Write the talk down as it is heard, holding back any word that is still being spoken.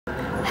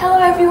Hello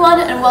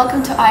everyone and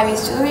welcome to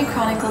Ivy's Jewelry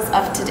Chronicles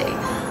of today.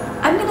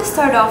 I'm going to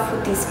start off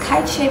with these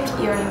kite-shaped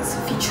earrings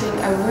featuring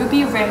a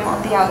ruby rim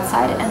on the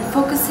outside and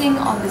focusing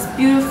on this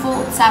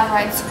beautiful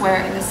Tsavorite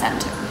square in the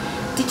center.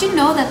 Did you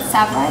know that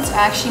Tsavorites are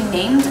actually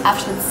named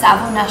after the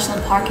Tsavo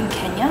National Park in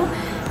Kenya?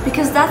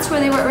 Because that's where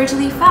they were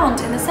originally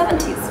found in the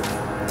 70s.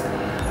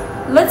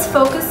 Let's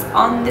focus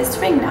on this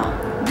ring now.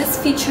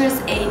 This features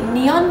a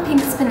neon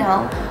pink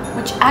spinel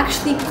which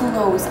actually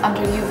glows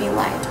under UV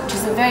light, which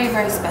is a very,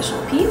 very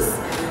special piece,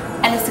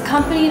 and it's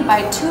accompanied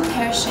by two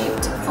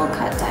pear-shaped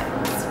full-cut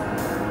diamonds.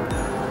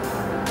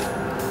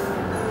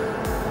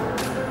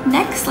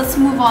 Next, let's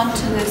move on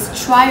to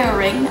this trio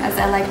ring, as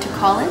I like to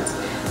call it,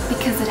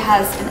 because it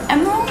has an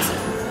emerald,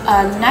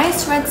 a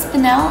nice red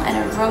spinel, and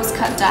a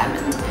rose-cut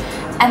diamond.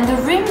 And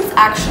the rims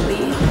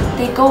actually,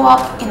 they go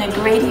up in a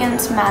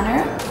gradient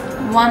manner,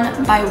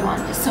 one by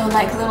one, so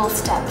like little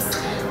steps.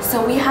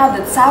 So we have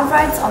the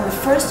Tsavorites on the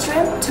first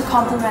rim to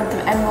complement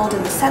the emerald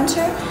in the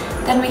center,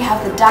 then we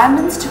have the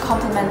diamonds to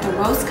complement the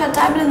rose-cut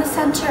diamond in the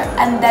center,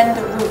 and then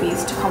the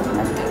rubies to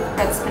complement the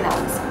red spinel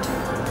in the center.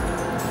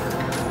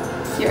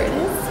 Here it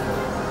is.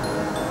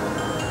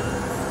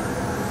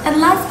 And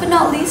last but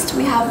not least,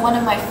 we have one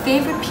of my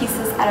favorite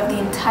pieces out of the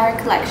entire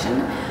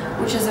collection,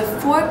 which is a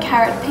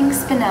 4-carat pink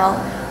spinel,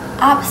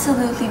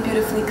 absolutely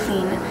beautifully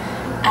clean,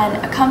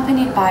 and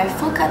accompanied by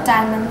full-cut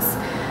diamonds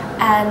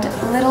and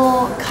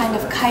little kind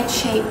of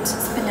kite-shaped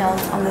spinels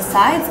on the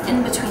sides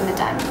in between the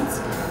diamonds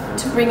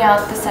to bring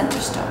out the center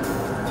stone.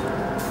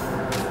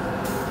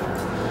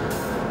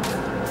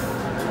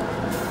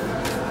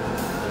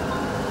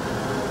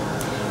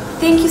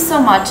 Thank you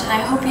so much, and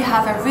I hope you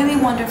have a really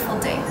wonderful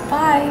day.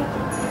 Bye!